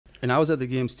And I was at the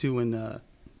games too when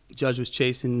Judge was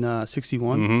chasing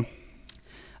 61. Mm-hmm.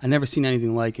 I never seen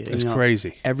anything like it. It's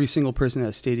crazy. Every single person at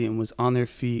the stadium was on their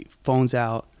feet, phones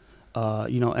out.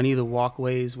 Any of the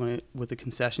walkways with the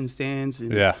concession stands.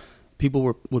 And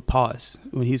people would pause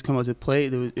when he's come out to play.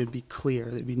 It'd be clear.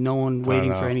 There'd be no one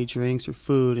waiting for any drinks or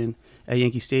food. And at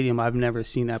Yankee Stadium, I've never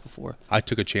seen that before. I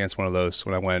took a chance one of those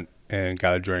when I went and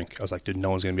got a drink. I was like, dude, no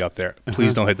one's gonna be up there.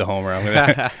 Please don't hit the homer.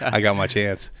 I got my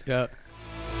chance. Yeah.